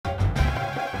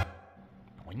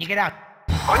You get out.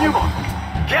 On your mark.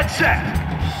 Get set.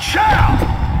 Chow!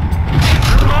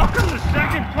 Welcome to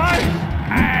second place.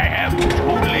 I have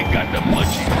totally got the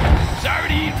munchies. Sorry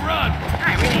to eat run.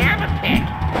 I really am a pig.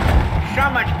 So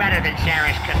much better than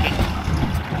Sarah's cooking.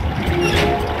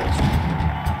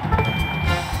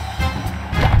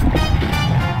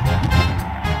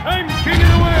 I'm king of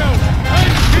the world.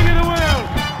 I'm king of the world.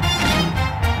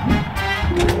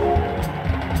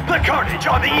 The carnage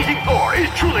on the eating floor is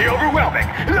truly overwhelming.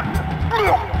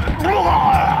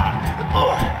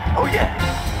 Oh yeah.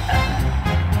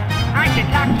 I should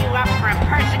lock you up for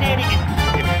impersonating it.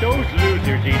 If those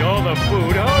losers eat all the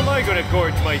food, how am I gonna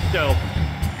gorge myself?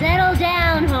 Settle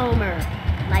down, Homer.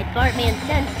 My Bartman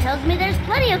sense tells me there's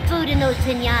plenty of food in those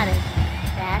piñatas.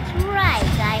 That's right,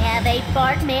 I have a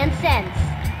Bartman sense.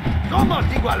 Somos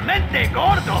igualmente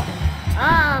gordos.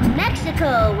 Ah,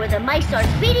 Mexico, where the mice are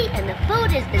speedy and the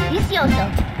food is delicioso.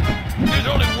 There's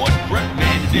only one prep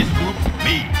man in this group,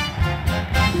 me.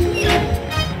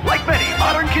 Like many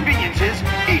modern conveniences,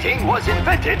 eating was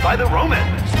invented by the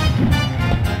Romans.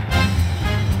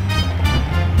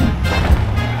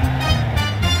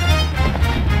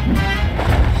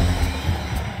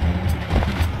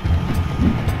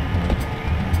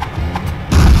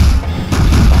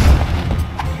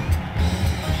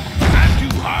 I'm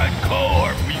too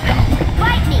hardcore for you.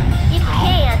 Fight me, if you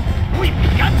can. We've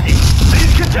got this.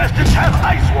 These contestants have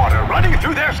ice water running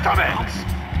through their stomachs.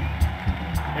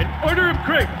 An order of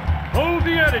Craig. Hold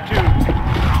the attitude.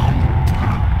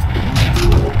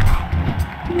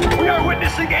 We are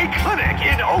witnessing a clinic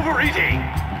in overeating.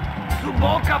 Tu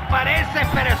boca parece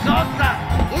perezosa.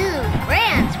 Ew,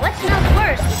 France, what smells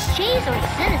worse, its cheese or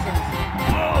its citizens?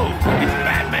 Whoa, it's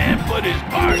Batman, but his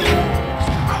art.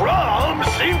 Crumbs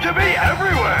seem to be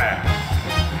everywhere.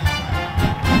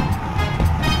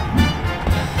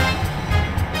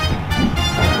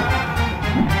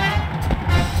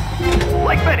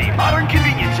 Like many modern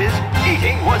conveniences,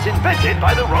 eating was invented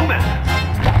by the Romans.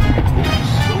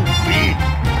 So big.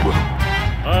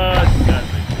 Scotland.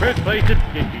 First place at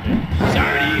stinginess.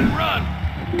 Sorry to eat run.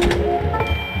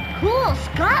 Cool,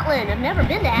 Scotland. I've never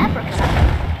been to Africa.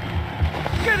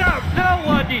 Get out now,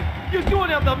 Lundy. You don't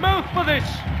have the mouth for this.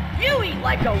 You eat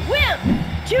like a wimp!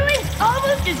 Chewing's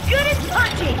almost as good as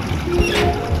punching!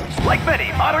 Like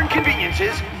many modern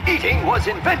conveniences, eating was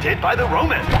invented by the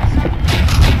Romans.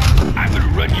 I'm gonna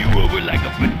run you over like a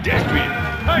pedestrian.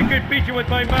 I could beat you with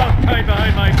my mouth tied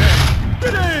behind my back.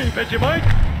 Today, Vegemite.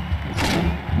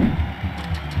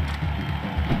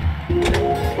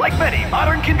 Like many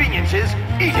modern conveniences,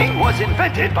 eating was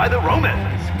invented by the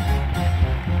Romans.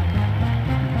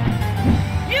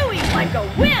 You eat like a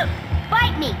wimp!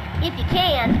 Fight me, if you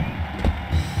can.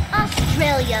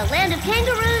 Australia, land of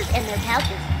kangaroos and their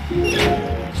pouches.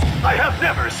 I have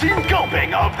never seen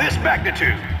gulping of this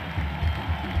magnitude.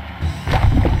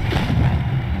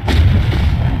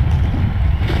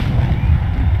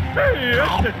 Hey,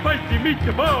 that's the spicy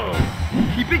meatball.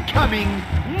 Keep it coming.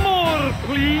 More,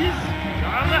 please.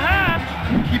 On the hatch.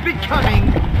 Keep it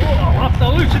coming. Oh, I'll have to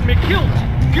loosen me kilt.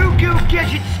 Goo goo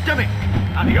gadget stomach.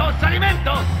 Adios,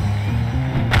 alimentos.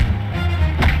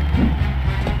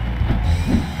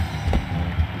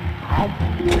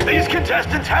 These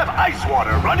contestants have ice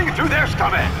water running through their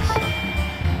stomachs.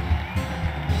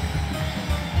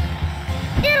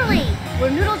 Italy,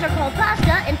 where noodles are called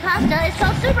pasta and pasta is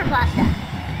called super pasta.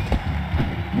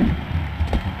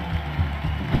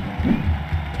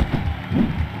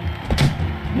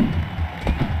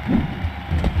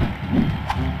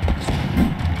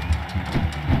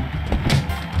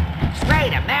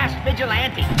 Great, a masked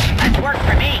vigilante. That's work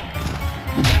for me.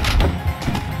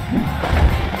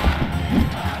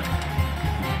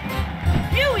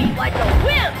 You eat like a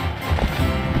wimp!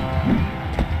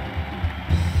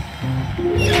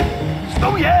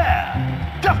 Oh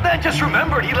yeah! Duffman just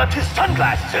remembered he left his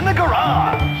sunglasses in the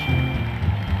garage.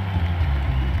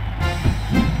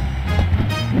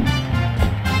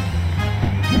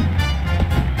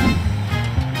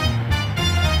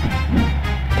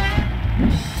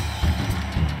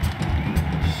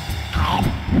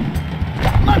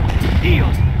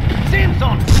 Dios!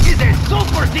 Simpsons is a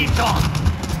supercito!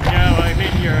 Now I'm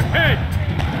in your head.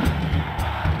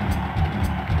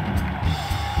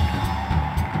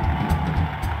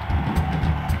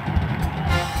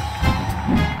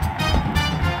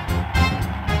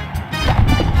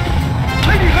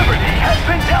 Lady Liberty has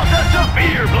been dealt a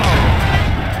severe blow.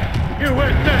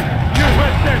 USA!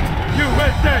 USA!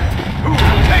 USA! Who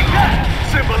will take that?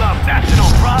 Symbol of national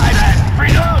pride and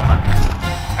freedom.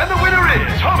 And the winner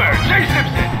is Homer J.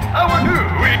 Simpson.